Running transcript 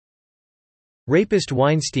Rapist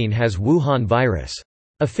Weinstein has Wuhan virus.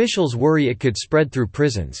 Officials worry it could spread through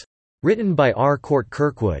prisons. Written by R. Court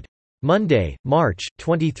Kirkwood. Monday, March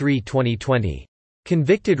 23, 2020.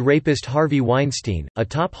 Convicted rapist Harvey Weinstein, a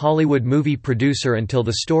top Hollywood movie producer until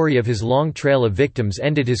the story of his long trail of victims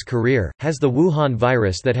ended his career, has the Wuhan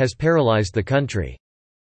virus that has paralyzed the country.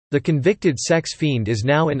 The convicted sex fiend is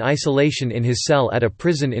now in isolation in his cell at a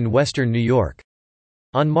prison in western New York.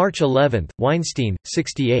 On March 11, Weinstein,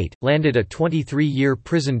 68, landed a 23-year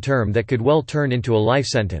prison term that could well turn into a life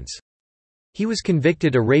sentence. He was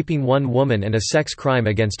convicted of raping one woman and a sex crime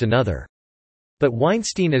against another. But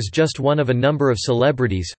Weinstein is just one of a number of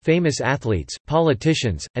celebrities, famous athletes,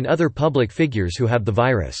 politicians, and other public figures who have the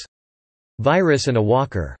virus. Virus and a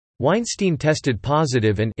walker. Weinstein tested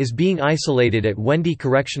positive and is being isolated at Wendy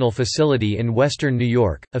Correctional Facility in western New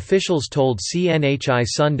York, officials told CNHI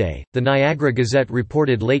Sunday, the Niagara Gazette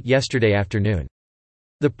reported late yesterday afternoon.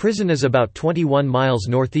 The prison is about 21 miles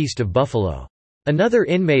northeast of Buffalo. Another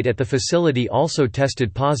inmate at the facility also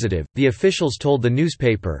tested positive, the officials told the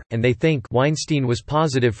newspaper, and they think Weinstein was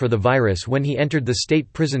positive for the virus when he entered the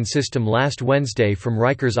state prison system last Wednesday from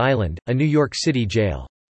Rikers Island, a New York City jail.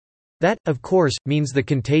 That, of course, means the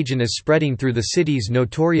contagion is spreading through the city's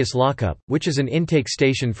notorious lockup, which is an intake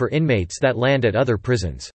station for inmates that land at other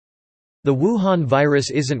prisons. The Wuhan virus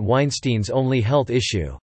isn't Weinstein's only health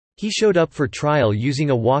issue. He showed up for trial using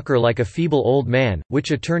a walker like a feeble old man, which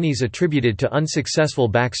attorneys attributed to unsuccessful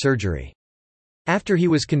back surgery. After he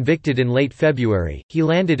was convicted in late February, he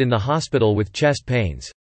landed in the hospital with chest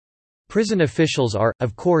pains. Prison officials are,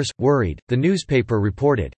 of course, worried, the newspaper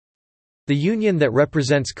reported. The union that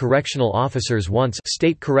represents correctional officers wants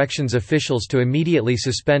state corrections officials to immediately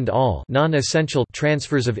suspend all non-essential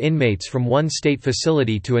transfers of inmates from one state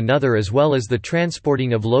facility to another, as well as the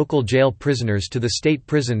transporting of local jail prisoners to the state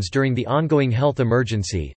prisons during the ongoing health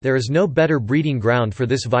emergency. There is no better breeding ground for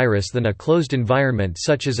this virus than a closed environment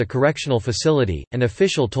such as a correctional facility, an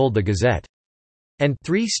official told the Gazette. And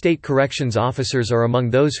 3 state corrections officers are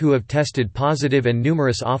among those who have tested positive, and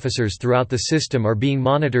numerous officers throughout the system are being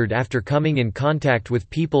monitored after coming in contact with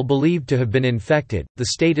people believed to have been infected. The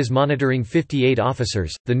state is monitoring 58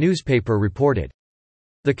 officers, the newspaper reported.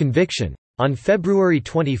 The conviction. On February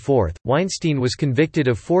 24, Weinstein was convicted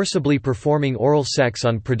of forcibly performing oral sex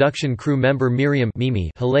on production crew member Miriam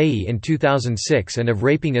Mimi Halei in 2006 and of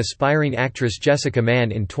raping aspiring actress Jessica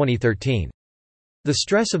Mann in 2013. The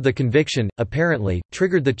stress of the conviction, apparently,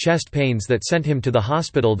 triggered the chest pains that sent him to the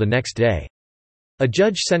hospital the next day. A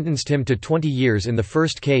judge sentenced him to 20 years in the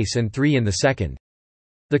first case and 3 in the second.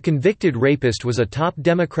 The convicted rapist was a top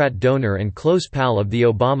Democrat donor and close pal of the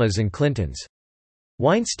Obamas and Clintons.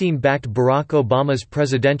 Weinstein backed Barack Obama's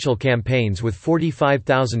presidential campaigns with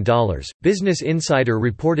 $45,000, Business Insider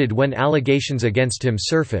reported when allegations against him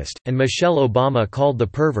surfaced, and Michelle Obama called the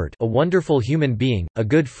pervert a wonderful human being, a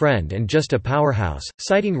good friend and just a powerhouse,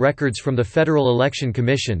 citing records from the Federal Election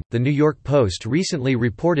Commission. The New York Post recently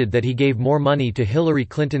reported that he gave more money to Hillary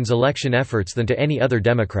Clinton's election efforts than to any other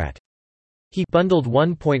Democrat. He bundled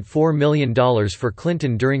 $1.4 million for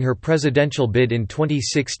Clinton during her presidential bid in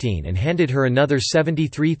 2016 and handed her another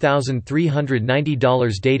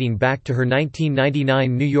 $73,390 dating back to her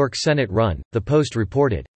 1999 New York Senate run, the Post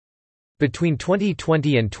reported. Between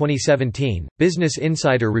 2020 and 2017, Business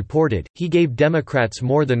Insider reported, he gave Democrats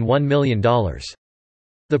more than $1 million.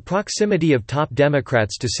 The proximity of top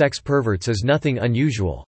Democrats to sex perverts is nothing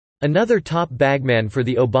unusual. Another top bagman for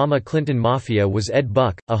the Obama-Clinton mafia was Ed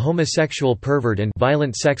Buck, a homosexual pervert and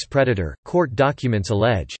violent sex predator, court documents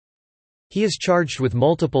allege. He is charged with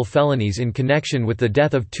multiple felonies in connection with the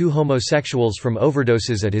death of 2 homosexuals from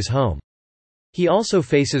overdoses at his home. He also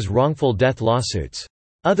faces wrongful death lawsuits.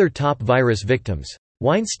 Other top virus victims.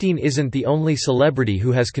 Weinstein isn't the only celebrity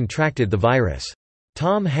who has contracted the virus.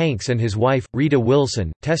 Tom Hanks and his wife, Rita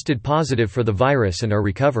Wilson, tested positive for the virus and are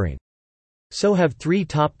recovering. So have 3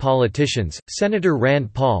 top politicians, Senator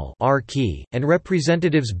Rand Paul R. Key, and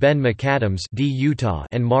Representatives Ben McAdams D. Utah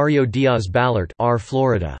and Mario Diaz-Balart R.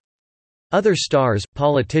 Florida. Other stars,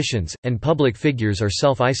 politicians, and public figures are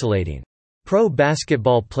self-isolating. Pro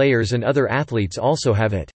basketball players and other athletes also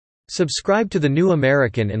have it. Subscribe to The New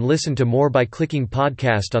American and listen to more by clicking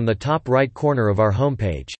podcast on the top right corner of our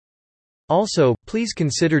homepage. Also, please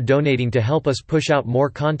consider donating to help us push out more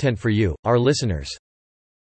content for you, our listeners.